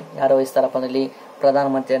ಪಾತ್ರವನ್ನು ಇಲ್ಲಿ ಯಾರು ವಹಿಸ್ತಾರಪ್ಪ ಅಂದ್ರೆ ಇಲ್ಲಿ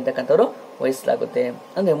ಪ್ರಧಾನಮಂತ್ರಿ ಅಂತಕ್ಕಂಥವ್ರು ವಹಿಸಲಾಗುತ್ತೆ.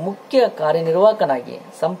 ಅಂದ್ರೆ ಮುಖ್ಯ ಕಾರ್ಯನಿರ್ವಾಹಕನಾಗಿ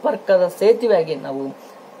ಸಂಪರ್ಕದ ಸೇತುವೆಯಾಗಿ ನಾವು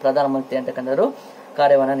ಪ್ರಧಾನಮಂತ್ರಿ ಅಂತಕ್ಕಂಥವ್ರು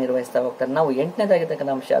ಕಾರ್ಯವನ್ನ ನಿರ್ವಹಿಸ್ತಾ ಹೋಗ್ತಾರೆ. ನಾವು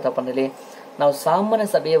 8ನೇದಾಗಿರ್ತಕ್ಕಂಥ ಅಂಶ ಅಥವಾ ಅಂದ್ರೆ ನಾವು ಸಾಮಾನ್ಯ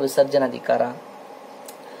ಸಭೆಯ ವಿಸರ್ಜನಾಧಿಕಾರ.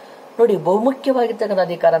 ನೋಡಿ, ಬಹುಮುಖ್ಯವಾಗಿರ್ತಕ್ಕಂಥ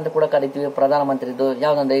ಅಧಿಕಾರ ಅಂತ ಕೂಡ ಕರಿತೀವಿ ಪ್ರಧಾನಮಂತ್ರಿದು.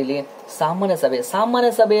 ಯಾವ್ದಂದ್ರೆ ಇಲ್ಲಿ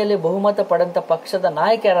ಸಾಮಾನ್ಯ ಸಭೆಯಲ್ಲಿ ಬಹುಮತ ಪಡೆದಂತ ಪಕ್ಷದ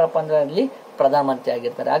ನಾಯಕ ಯಾರಪ್ಪ ಅಂದ್ರೆ ಅಲ್ಲಿ ಪ್ರಧಾನಮಂತ್ರಿ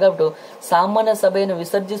ಆಗಿರ್ತಾರೆ. ಹಾಗಾಗ್ಬಿಟ್ಟು ಸಾಮಾನ್ಯ ಸಭೆಯನ್ನು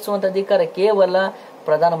ವಿಸರ್ಜಿಸುವಂತ ಅಧಿಕಾರ ಕೇವಲ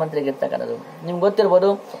ಪ್ರಧಾನಮಂತ್ರಿಗೆ ಇರ್ತಕ್ಕಂಥದ್ದು. ನಿಮ್ಗೆ ಗೊತ್ತಿರ್ಬೋದು,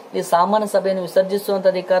 ಈ ಸಾಮಾನ್ಯ ಸಭೆಯನ್ನು ವಿಸರ್ಜಿಸುವಂತ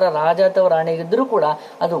ಅಧಿಕಾರ ರಾಜ ಅಥವಾ ರಾಣಿಗಿದ್ರೂ ಕೂಡ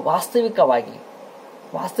ಅದು ವಾಸ್ತವಿಕವಾಗಿ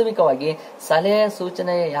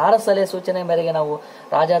ಯಾರ ಸಲಹೆ ಸೂಚನೆ ಮೇರೆಗೆ ನಾವು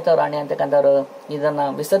ರಾಜ ಅಥವಾ ರಾಣಿ ಅಂತಕ್ಕಂಥವ್ರು ಇದನ್ನ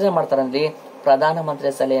ವಿಸರ್ಜನೆ ಮಾಡ್ತಾರಲ್ಲಿ ಪ್ರಧಾನಮಂತ್ರಿ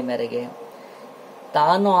ಸಲಹೆ ಮೇರೆಗೆ.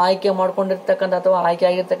 ತಾನು ಆಯ್ಕೆ ಮಾಡ್ಕೊಂಡಿರ್ತಕ್ಕಂಥ ಅಥವಾ ಆಯ್ಕೆ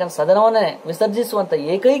ಆಗಿರ್ತಕ್ಕಂಥ ಸದನವನ್ನೇ ವಿಸರ್ಜಿಸುವಂತ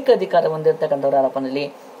ಏಕೈಕ ಅಧಿಕಾರ ಹೊಂದಿರತಕ್ಕಂಥವ್ರು ಯಾರಪ್ಪ ಅಂದ್ರೆ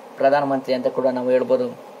ಪ್ರಧಾನಮಂತ್ರಿ ಅಂತ ಕೂಡ ನಾವು ಹೇಳ್ಬೋದು.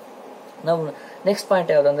 ನಾವು ನೆಕ್ಸ್ಟ್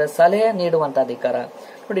ಪಾಯಿಂಟ್ ಯಾವುದು ಅಂದ್ರೆ ಸಲಹೆ ನೀಡುವಂತ ಅಧಿಕಾರ.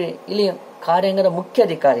 ನೋಡಿ, ಇಲ್ಲಿ ಕಾರ್ಯಾಂಗದ ಮುಖ್ಯ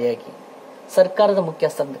ಅಧಿಕಾರಿಯಾಗಿ ಸರ್ಕಾರದ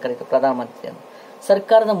ಮುಖ್ಯಸ್ಥ ಅಂತ ಕರೀತೀವಿ ಪ್ರಧಾನಮಂತ್ರಿ ಅಂತ.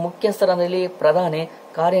 ಸರ್ಕಾರದ ಮುಖ್ಯಸ್ಥರಲ್ಲಿ ಇಲ್ಲಿ ಪ್ರಧಾನಿ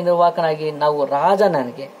ಕಾರ್ಯನಿರ್ವಾಹಕನಾಗಿ ನಾವು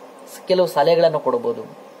ರಾಜನಿಗೆ ಕೆಲವು ಸಲಹೆಗಳನ್ನು ಕೊಡಬಹುದು.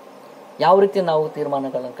 ಯಾವ ರೀತಿ ನಾವು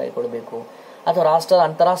ತೀರ್ಮಾನಗಳನ್ನು ಕೈಗೊಳ್ಳಬೇಕು, ಅಥವಾ ರಾಷ್ಟ್ರದ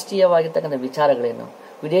ಅಂತಾರಾಷ್ಟ್ರೀಯವಾಗಿರ್ತಕ್ಕಂಥ ವಿಚಾರಗಳೇನು,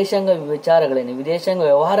 ವಿದೇಶಾಂಗ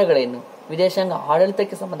ವ್ಯವಹಾರಗಳೇನು, ವಿದೇಶಾಂಗ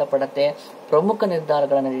ಆಡಳಿತಕ್ಕೆ ಸಂಬಂಧಪಟ್ಟಂತೆ ಪ್ರಮುಖ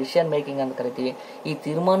ನಿರ್ಧಾರಗಳನ್ನು ಡಿಸಿಷನ್ ಮೇಕಿಂಗ್ ಅಂತ ಕರಿತೀವಿ. ಈ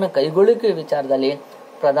ತೀರ್ಮಾನ ಕೈಗೊಳ್ಳುವಿಕೆ ವಿಚಾರದಲ್ಲಿ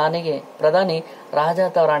ಪ್ರಧಾನಿ ರಾಜ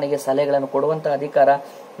ಅಥವಾ ರಾಣಿಗೆ ಸಲಹೆಗಳನ್ನು ಕೊಡುವಂತ ಅಧಿಕಾರ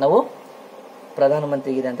ನಾವು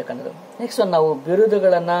ಪ್ರಧಾನಮಂತ್ರಿಗೆ ಅಂತಕ್ಕಂಥದ್ದು. ನೆಕ್ಸ್ಟ್ ನಾವು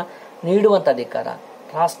ಬಿರುದುಗಳನ್ನ ನೀಡುವಂತ ಅಧಿಕಾರ.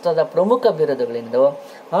 ರಾಷ್ಟ್ರದ ಪ್ರಮುಖ ಬಿರುದುಗಳಿಂದ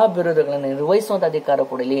ಆ ಬಿರುದುಗಳನ್ನು ನಿರ್ವಹಿಸುವಂತ ಅಧಿಕಾರ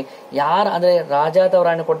ಕೂಡ ಇಲ್ಲಿ ಅಂದ್ರೆ ರಾಜ ಅಥವಾ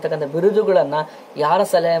ರಾಣಿ ಕೊಡ್ತಕ್ಕಂಥ ಬಿರುದುಗಳನ್ನ ಯಾರ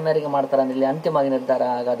ಸಲಹೆ ಮೇರೆಗೆ ಮಾಡ್ತಾರೆ ಅಂದ್ರೆ ಅಂತಿಮವಾಗಿ ನಿರ್ಧಾರ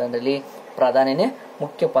ಆಗೋದ್ರಲ್ಲಿ ಪ್ರಧಾನಿನೇ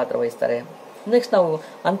ಮುಖ್ಯ ಪಾತ್ರ ವಹಿಸ್ತಾರೆ. ನೆಕ್ಸ್ಟ್ ನಾವು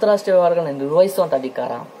ಅಂತಾರಾಷ್ಟ್ರೀಯ ವ್ಯವಹಾರಗಳನ್ನು ನಿರ್ವಹಿಸುವಂತ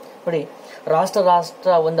ಅಧಿಕಾರ. ನೋಡಿ,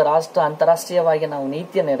 ಒಂದು ರಾಷ್ಟ್ರ ಅಂತಾರಾಷ್ಟ್ರೀಯವಾಗಿ ನಾವು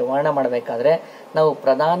ನೀತಿಯ ನಿರ್ವಹಣೆ ಮಾಡಬೇಕಾದ್ರೆ ನಾವು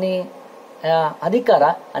ಪ್ರಧಾನಿ ಅಧಿಕಾರ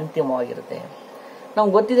ಅಂತಿಮವಾಗಿರುತ್ತೆ.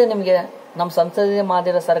 ನಮ್ಗೆ ಗೊತ್ತಿದೆ, ನಿಮ್ಗೆ ನಮ್ಮ ಸಂಸದೀಯ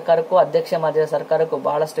ಮಾದರಿಯ ಸರ್ಕಾರಕ್ಕೂ ಅಧ್ಯಕ್ಷ ಮಾದರಿಯ ಸರ್ಕಾರಕ್ಕೂ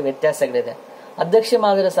ಬಹಳಷ್ಟು ವ್ಯತ್ಯಾಸಗಳಿದೆ. ಅಧ್ಯಕ್ಷ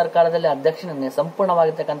ಮಾದರಿಯ ಸರ್ಕಾರದಲ್ಲಿ ಅಧ್ಯಕ್ಷನ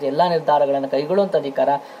ಸಂಪೂರ್ಣವಾಗಿರ್ತಕ್ಕಂಥ ಎಲ್ಲಾ ನಿರ್ಧಾರಗಳನ್ನು ಕೈಗೊಳ್ಳುವಂತ ಅಧಿಕಾರ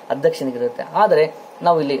ಅಧ್ಯಕ್ಷನಿಗಿರುತ್ತೆ. ಆದರೆ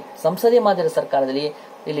ನಾವು ಇಲ್ಲಿ ಸಂಸದೀಯ ಮಾದರಿಯ ಸರ್ಕಾರದಲ್ಲಿ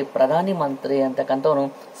ಇಲ್ಲಿ ಪ್ರಧಾನಿ ಮಂತ್ರಿ ಅಂತಕ್ಕಂಥವನು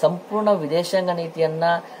ಸಂಪೂರ್ಣ ವಿದೇಶಾಂಗ ನೀತಿಯನ್ನ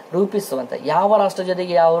ರೂಪಿಸುವಂತ, ಯಾವ ರಾಷ್ಟ್ರ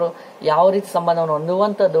ಜೊತೆಗೆ ಯಾವ ರೀತಿ ಸಂಬಂಧವನ್ನು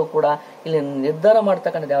ಹೊಂದುವಂತದ್ದು ಕೂಡ ಇಲ್ಲಿ ನಿರ್ಧಾರ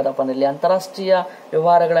ಮಾಡ್ತಕ್ಕಂಥದ್ದು ಯಾವ್ದಪ್ಪ ಅಂದ್ರೆ ಇಲ್ಲಿ ಅಂತಾರಾಷ್ಟ್ರೀಯ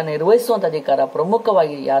ವ್ಯವಹಾರಗಳನ್ನು ನಿರ್ವಹಿಸುವಂತ ಅಧಿಕಾರ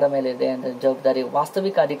ಪ್ರಮುಖವಾಗಿ ಯಾರ ಮೇಲೆ ಇದೆ ಅಂದ್ರೆ ಜವಾಬ್ದಾರಿ,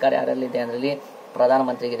 ವಾಸ್ತವಿಕ ಅಧಿಕಾರ ಯಾರಲ್ಲಿದೆ ಅಂದ್ರೆ ಇಲ್ಲಿ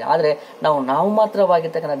ಪ್ರಧಾನಮಂತ್ರಿಗಿದೆ. ಆದ್ರೆ ನಾವು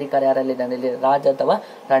ನಾಮಮಾತ್ರವಾಗಿರ್ತಕ್ಕಂಥ ಅಧಿಕಾರ ಯಾರಲ್ಲಿದೆ ಅಂದ್ರೆ ಇಲ್ಲಿ ರಾಜ ಅಥವಾ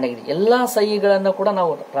ರಾಣಿಗಿದೆ. ಎಲ್ಲಾ ಸಹಿಗಳನ್ನು ಕೂಡ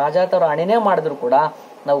ನಾವು ರಾಜ ಅಥವಾ ರಾಣಿನೇ ಮಾಡಿದ್ರು ಕೂಡ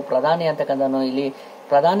ನಾವು ಪ್ರಧಾನಿ ಅಂತಕ್ಕಂಥ ಇಲ್ಲಿ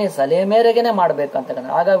ಪ್ರಧಾನಿ ಸಲಹೆ ಮೇರೆಗೆನೆ ಮಾಡ್ಬೇಕು ಅಂತಕ್ಕಂಥ.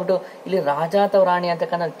 ಹಾಗಾಗ್ಬಿಟ್ಟು ಇಲ್ಲಿ ರಾಜ ಅಥವಾ ರಾಣಿ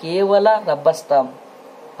ಅಂತಕ್ಕಂಥ ಕೇವಲ ರಬ್ಬರ್ ಸ್ಟಾಂಪ್,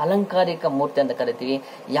 ಅಲಂಕಾರಿಕ ಮೂರ್ತಿ ಅಂತ ಕರಿತೀವಿ.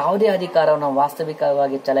 ಯಾವುದೇ ಅಧಿಕಾರವನ್ನು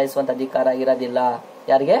ವಾಸ್ತವಿಕವಾಗಿ ಚಲಾಯಿಸುವಂತ ಅಧಿಕಾರ ಇರೋದಿಲ್ಲ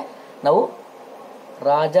ಯಾರಿಗೆ, ನಾವು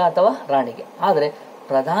ರಾಜ ಅಥವಾ ರಾಣಿಗೆ. ಆದ್ರೆ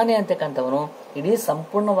ಪ್ರಧಾನಿ ಅಂತಕ್ಕಂಥವನು ಇಡೀ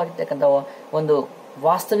ಸಂಪೂರ್ಣವಾಗಿರ್ತಕ್ಕಂಥ ಒಂದು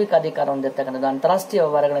ವಾಸ್ತವಿಕ ಅಧಿಕಾರ ಹೊಂದಿರ್ತಕ್ಕಂಥದ್ದು, ಅಂತಾರಾಷ್ಟ್ರೀಯ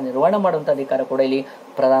ವ್ಯವಹಾರಗಳ ನಿರ್ವಹಣೆ ಮಾಡುವಂತ ಅಧಿಕಾರ ಕೂಡ ಇಲ್ಲಿ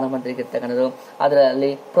ಪ್ರಧಾನಮಂತ್ರಿಗೆ ಇರ್ತಕ್ಕಂಥದ್ದು.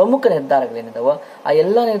 ಅದರಲ್ಲಿ ಪ್ರಮುಖ ನಿರ್ಧಾರಗಳೇನಿದಾವೋ ಆ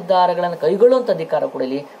ಎಲ್ಲ ನಿರ್ಧಾರಗಳನ್ನು ಕೈಗೊಳ್ಳುವಂತ ಅಧಿಕಾರ ಕೂಡ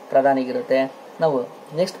ಇಲ್ಲಿ ಪ್ರಧಾನಿಗಿರುತ್ತೆ. ನಾವು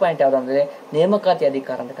ನೆಕ್ಸ್ಟ್ ಪಾಯಿಂಟ್ ಯಾವುದು ಅಂದ್ರೆ ನೇಮಕಾತಿ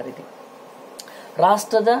ಅಧಿಕಾರ ಅಂತ ಕರಿತೀವಿ.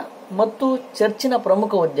 ರಾಷ್ಟ್ರದ ಮತ್ತು ಚರ್ಚಿನ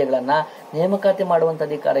ಪ್ರಮುಖ ಹುದ್ದೆಗಳನ್ನ ನೇಮಕಾತಿ ಮಾಡುವಂತ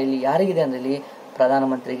ಅಧಿಕಾರ ಇಲ್ಲಿ ಯಾರಿಗಿದೆ ಅಂದ್ರೆ ಇಲ್ಲಿ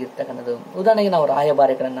ಪ್ರಧಾನಮಂತ್ರಿಗೆ ಇರ್ತಕ್ಕಂಥದ್ದು. ಉದಾಹರಣೆಗೆ ನಾವು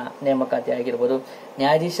ರಾಯಭಾರಿಗಳನ್ನ ನೇಮಕಾತಿ ಆಗಿರ್ಬೋದು,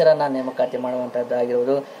 ನ್ಯಾಯಾಧೀಶರನ್ನ ನೇಮಕಾತಿ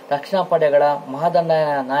ಮಾಡುವಂತದ್ದಾಗಿರ್ಬೋದು, ರಕ್ಷಣಾ ಪಡೆಗಳ ಮಹಾದಂಡ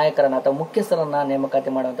ನಾಯಕರನ್ನ ಅಥವಾ ಮುಖ್ಯಸ್ಥರನ್ನ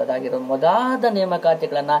ನೇಮಕಾತಿ ಮಾಡುವಂತದ್ದಾಗಿರ್ಬೋದು, ಮೊದಲಾದ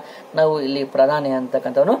ನೇಮಕಾತಿಗಳನ್ನ ನಾವು ಇಲ್ಲಿ ಪ್ರಧಾನಿ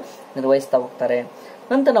ಅಂತಕ್ಕಂಥವನು ನಿರ್ವಹಿಸ್ತಾ ಹೋಗ್ತಾರೆ.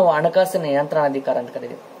 ನಂತರ ನಾವು ಹಣಕಾಸಿನ ನಿಯಂತ್ರಣಾಧಿಕಾರ ಅಂತ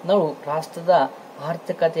ಕರೀತೀವಿ. ನಾವು ರಾಷ್ಟ್ರದ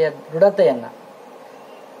ಆರ್ಥಿಕತೆಯ ದೃಢತೆಯನ್ನ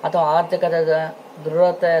ಅಥವಾ ಆರ್ಥಿಕತೆಯ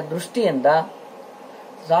ದೃಢತೆಯ ದೃಷ್ಟಿಯಿಂದ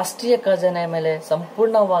ರಾಷ್ಟ್ರೀಯ ಖಜಾನೆಯ ಮೇಲೆ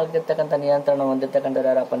ಸಂಪೂರ್ಣವಾಗಿರ್ತಕ್ಕಂಥ ನಿಯಂತ್ರಣ ಹೊಂದಿರ್ತಕ್ಕಂಥ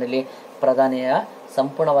ಯಾರಪ್ಪನಲ್ಲಿ ಪ್ರಧಾನಿಯ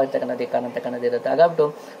ಸಂಪೂರ್ಣವಾಗಿರ್ತಕ್ಕಂಥ ಅಧಿಕಾರ ಅಂತಕ್ಕಂಥದ್ದು ಇರುತ್ತೆ. ಹಾಗಾಗ್ಬಿಟ್ಟು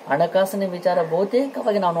ಹಣಕಾಸಿನ ವಿಚಾರ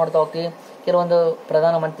ಬಹುತೇಕವಾಗಿ ನಾವು ನೋಡ್ತಾ ಹೋಗ್ತೀವಿ. ಕೆಲವೊಂದು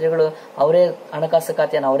ಪ್ರಧಾನಮಂತ್ರಿಗಳು ಅವರೇ ಹಣಕಾಸು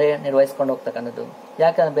ಖಾತೆಯನ್ನು ಅವರೇ ನಿರ್ವಹಿಸ್ಕೊಂಡು ಹೋಗ್ತಕ್ಕಂಥದ್ದು.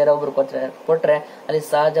 ಯಾಕಂದ್ರೆ ಬೇರೊಬ್ರು ಕೊಟ್ರೆ ಅಲ್ಲಿ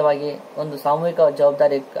ಸಹಜವಾಗಿ ಒಂದು ಸಾಮೂಹಿಕ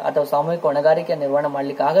ಜವಾಬ್ದಾರಿ ಅಥವಾ ಸಾಮೂಹಿಕ ಹೊಣೆಗಾರಿಕೆ ನಿರ್ವಹಣೆ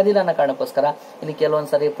ಮಾಡ್ಲಿಕ್ಕೆ ಆಗೋದಿಲ್ಲ ಅನ್ನೋ ಕಾರಣಕ್ಕೋಸ್ಕರ ಇಲ್ಲಿ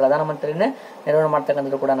ಕೆಲವೊಂದ್ಸರಿ ಪ್ರಧಾನಮಂತ್ರಿನೇ ನಿರ್ವಹಣೆ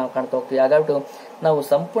ಮಾಡ್ತಕ್ಕಂಥದ್ದು ಕೂಡ ನಾವು ಕಾಣ್ತಾ ಹೋಗ್ತೀವಿ. ಹಾಗಾಗ್ಬಿಟ್ಟು ನಾವು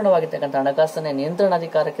ಸಂಪೂರ್ಣವಾಗಿರ್ತಕ್ಕಂಥ ಹಣಕಾಸಿನ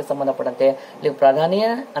ನಿಯಂತ್ರಣಾಧಿಕಾರಕ್ಕೆ ಸಂಬಂಧಪಟ್ಟಂತೆ ಇಲ್ಲಿ ಪ್ರಧಾನಿಯ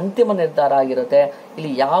ಅಂತಿಮ ನಿರ್ಧಾರ ಆಗಿರುತ್ತೆ.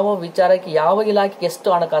 ಇಲ್ಲಿ ಯಾವ ವಿಚಾರಕ್ಕೆ ಯಾವ ಇಲಾಖೆಗೆ ಎಷ್ಟು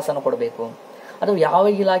ಹಣಕಾಸನ್ನು ಕೊಡಬೇಕು ಅಥವಾ ಯಾವ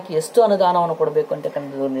ಇಲಾಖೆ ಎಷ್ಟು ಅನುದಾನವನ್ನು ಕೊಡಬೇಕು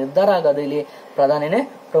ಅಂತಕ್ಕಂಥದ್ದು ನಿರ್ಧಾರ ಆಗೋದು ಇಲ್ಲಿ ಪ್ರಧಾನಿನೇ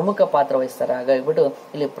ಪ್ರಮುಖ ಪಾತ್ರ ವಹಿಸ್ತಾರೆ. ಹಾಗಾಗಿಬಿಟ್ಟು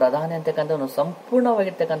ಇಲ್ಲಿ ಪ್ರಧಾನಿ ಅಂತಕ್ಕಂಥವನು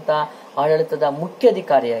ಸಂಪೂರ್ಣವಾಗಿರ್ತಕ್ಕಂಥ ಆಡಳಿತದ ಮುಖ್ಯ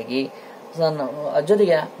ಅಧಿಕಾರಿಯಾಗಿ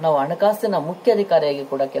ಜೊತೆಗೆ ನಾವು ಹಣಕಾಸಿನ ಮುಖ್ಯ ಅಧಿಕಾರಿಯಾಗಿ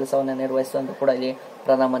ಕೂಡ ಕೆಲಸವನ್ನು ನಿರ್ವಹಿಸುವಂತ ಕೂಡ ಇಲ್ಲಿ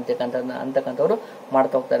ಪ್ರಧಾನಮಂತ್ರಿ ಅಂತಕ್ಕಂಥವ್ರು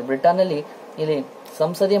ಮಾಡ್ತಾ ಹೋಗ್ತಾರೆ. ಬ್ರಿಟನ್ನಲ್ಲಿ ಇಲ್ಲಿ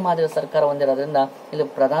ಸಂಸದೀಯ ಮಾದರಿಯ ಸರ್ಕಾರ ಹೊಂದಿರೋದ್ರಿಂದ ಇಲ್ಲಿ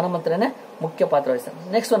ಪ್ರಧಾನಮಂತ್ರಿನೇ ಮುಖ್ಯ ಪಾತ್ರ ವಹಿಸ್ತಾರೆ.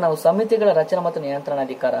 ನೆಕ್ಸ್ಟ್ ನಾವು ಸಮಿತಿಗಳ ರಚನೆ ಮತ್ತು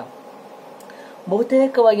ನಿಯಂತ್ರಣಾಧಿಕಾರ.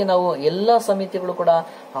 ಬಹುತೇಕವಾಗಿ ನಾವು ಎಲ್ಲಾ ಸಮಿತಿಗಳು ಕೂಡ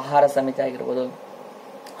ಆಹಾರ ಸಮಿತಿ ಆಗಿರ್ಬೋದು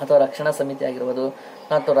ಅಥವಾ ರಕ್ಷಣಾ ಸಮಿತಿ ಆಗಿರ್ಬೋದು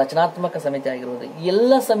ಅಥವಾ ರಚನಾತ್ಮಕ ಸಮಿತಿ ಆಗಿರ್ಬೋದು,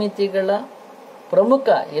 ಎಲ್ಲ ಸಮಿತಿಗಳ ಪ್ರಮುಖ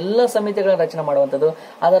ಎಲ್ಲ ಸಮಿತಿಗಳ ರಚನೆ ಮಾಡುವಂಥದ್ದು,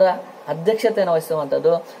 ಅದರ ಅಧ್ಯಕ್ಷತೆಯನ್ನು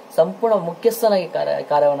ವಹಿಸುವಂಥದ್ದು ಸಂಪೂರ್ಣ ಮುಖ್ಯಸ್ಥನಾಗಿ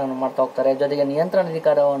ಕಾರ್ಯವನ್ನು ಮಾಡ್ತಾ ಹೋಗ್ತಾರೆ. ಜೊತೆಗೆ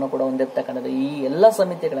ನಿಯಂತ್ರಣಾಧಿಕಾರವನ್ನು ಕೂಡ ಹೊಂದಿರತಕ್ಕಂಥದ್ದು ಈ ಎಲ್ಲ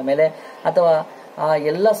ಸಮಿತಿಗಳ ಮೇಲೆ ಅಥವಾ ಆ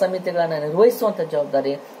ಎಲ್ಲ ಸಮಿತಿಗಳನ್ನ ನಿರ್ವಹಿಸುವಂತ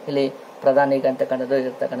ಜವಾಬ್ದಾರಿ ಇಲ್ಲಿ ಪ್ರಧಾನಿಗೆ ಅಂತಕ್ಕಂಥದ್ದು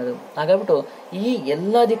ಇರ್ತಕ್ಕಂಥದ್ದು. ಹಾಗಾಗ್ಬಿಟ್ಟು ಈ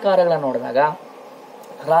ಎಲ್ಲ ಅಧಿಕಾರಗಳನ್ನ ನೋಡಿದಾಗ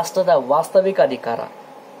ರಾಷ್ಟ್ರದ ವಾಸ್ತವಿಕ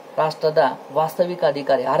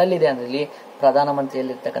ಅಧಿಕಾರ ಯಾರಲ್ಲಿದೆ ಅಂದ್ರೆ ಇಲ್ಲಿ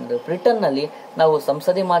ಪ್ರಧಾನಮಂತ್ರಿಯಲ್ಲಿ ಇರ್ತಕ್ಕಂಥದ್ದು. ಬ್ರಿಟನ್ನಲ್ಲಿ ನಾವು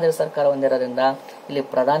ಸಂಸದೀಯ ಮಾದರಿ ಸರ್ಕಾರ ಹೊಂದಿರೋದ್ರಿಂದ ಇಲ್ಲಿ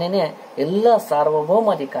ಪ್ರಧಾನಿನೇ ಎಲ್ಲ ಸಾರ್ವಭೌಮ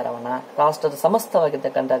ಅಧಿಕಾರವನ್ನ, ರಾಷ್ಟ್ರದ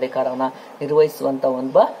ಸಮಸ್ತವಾಗಿರ್ತಕ್ಕಂಥ ಅಧಿಕಾರವನ್ನ ನಿರ್ವಹಿಸುವಂತ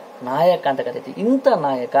ಒಬ್ಬ ನಾಯಕ ಅಂತ ಕರಿತೀವಿ. ಇಂಥ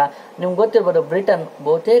ನಾಯಕ ನಿಮ್ಗೆ ಗೊತ್ತಿರ್ಬೋದು, ಬ್ರಿಟನ್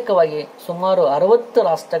ಬಹುತೇಕವಾಗಿ ಸುಮಾರು 60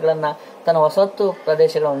 ರಾಷ್ಟ್ರಗಳನ್ನ ತನ್ನ ವಸಾಹತು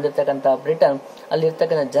ಪ್ರದೇಶಗಳನ್ನು ಹೊಂದಿರ್ತಕ್ಕಂಥ ಬ್ರಿಟನ್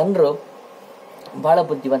ಅಲ್ಲಿರ್ತಕ್ಕಂಥ ಜನರು ಬಹಳ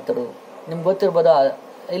ಬುದ್ಧಿವಂತರು. ನಿಮ್ಗೆ ಗೊತ್ತಿರ್ಬೋದು,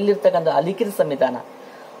 ಇಲ್ಲಿರ್ತಕ್ಕಂಥ ಅಲಿಖಿತ ಸಂವಿಧಾನ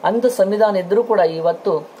ಅಂತ ಸಂವಿಧಾನ ಇದ್ರೂ ಕೂಡ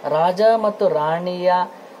ಇವತ್ತು ರಾಜ ಮತ್ತು ರಾಣಿಯ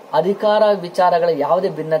ಅಧಿಕಾರ ವಿಚಾರಗಳ ಯಾವುದೇ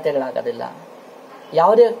ಭಿನ್ನತೆಗಳಾಗೋದಿಲ್ಲ,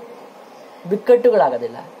 ಯಾವುದೇ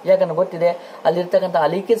ಬಿಕ್ಕಟ್ಟುಗಳಾಗೋದಿಲ್ಲ. ಯಾಕಂದ್ರೆ ಗೊತ್ತಿದೆ, ಅಲ್ಲಿರ್ತಕ್ಕಂಥ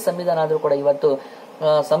ಅಲಿಖಿತ ಸಂವಿಧಾನ ಆದ್ರೂ ಕೂಡ ಇವತ್ತು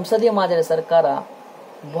ಸಂಸದೀಯ ಮಾದರಿ ಸರ್ಕಾರ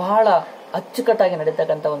ಬಹಳ ಅಚ್ಚುಕಟ್ಟಾಗಿ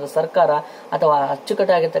ನಡೀತಕ್ಕಂಥ ಒಂದು ಸರ್ಕಾರ ಅಥವಾ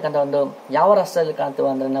ಅಚ್ಚುಕಟ್ಟಾಗಿರ್ತಕ್ಕಂಥ ಒಂದು ಯಾವ ರಾಷ್ಟ್ರದಲ್ಲಿ ಕಾಣ್ತೀವಿ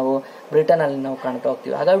ಅಂದ್ರೆ ನಾವು ಬ್ರಿಟನ್ ಅಲ್ಲಿ ನಾವು ಕಾಣ್ತಾ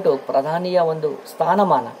ಹೋಗ್ತೀವಿ. ಹಾಗಾಗ್ಬಿಟ್ಟು ಪ್ರಧಾನಿಯ ಒಂದು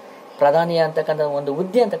ಸ್ಥಾನಮಾನ, ಪ್ರಧಾನಿಯ ಅಂತಕ್ಕಂಥ ಒಂದು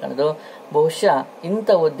ಹುದ್ದೆ ಅಂತಕ್ಕಂಥದ್ದು ಬಹುಶಃ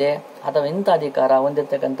ಇಂಥ ಹುದ್ದೆ ಅಥವಾ ಇಂಥ ಅಧಿಕಾರ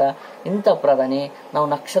ಹೊಂದಿರ್ತಕ್ಕಂಥ ಇಂಥ ಪ್ರಧಾನಿ ನಾವು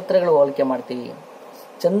ನಕ್ಷತ್ರಗಳು ಹೋಲಿಕೆ ಮಾಡ್ತೀವಿ,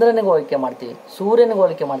 ಚಂದ್ರನಿಗೆ ಹೋಲಿಕೆ ಮಾಡ್ತೀವಿ, ಸೂರ್ಯನಿಗೆ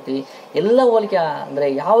ಹೋಲಿಕೆ ಮಾಡ್ತೀವಿ. ಎಲ್ಲ ಹೋಲಿಕೆ ಅಂದ್ರೆ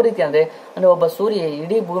ಯಾವ ರೀತಿ ಅಂದ್ರೆ ಒಬ್ಬ ಸೂರ್ಯ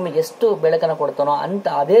ಇಡೀ ಭೂಮಿಗೆ ಎಷ್ಟು ಬೆಳಕನ್ನು ಕೊಡ್ತಾನೋ ಅಂತ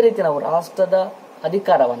ಅದೇ ರೀತಿ ನಾವು ರಾಷ್ಟ್ರದ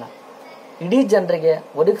ಅಧಿಕಾರವನ್ನ ಇಡೀ ಜನರಿಗೆ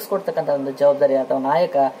ಒದಗಿಸ್ಕೊಡ್ತಕ್ಕಂಥ ಒಂದು ಜವಾಬ್ದಾರಿ ಅಥವಾ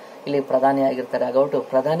ನಾಯಕ ಇಲ್ಲಿ ಪ್ರಧಾನಿ ಆಗಿರ್ತಾರೆ. ಹಾಗಾಗ್ಬಿಟ್ಟು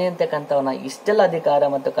ಪ್ರಧಾನಿ ಅಂತಕ್ಕಂಥವನ್ನ ಇಷ್ಟೆಲ್ಲ ಅಧಿಕಾರ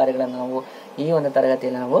ಮತ್ತು ಕಾರ್ಯಗಳನ್ನು ನಾವು ಈ ಒಂದು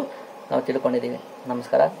ತರಗತಿಯಲ್ಲಿ ನಾವು ತಿಳ್ಕೊಂಡಿದ್ದೀವಿ.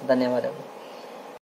 ನಮಸ್ಕಾರ, ಧನ್ಯವಾದಗಳು.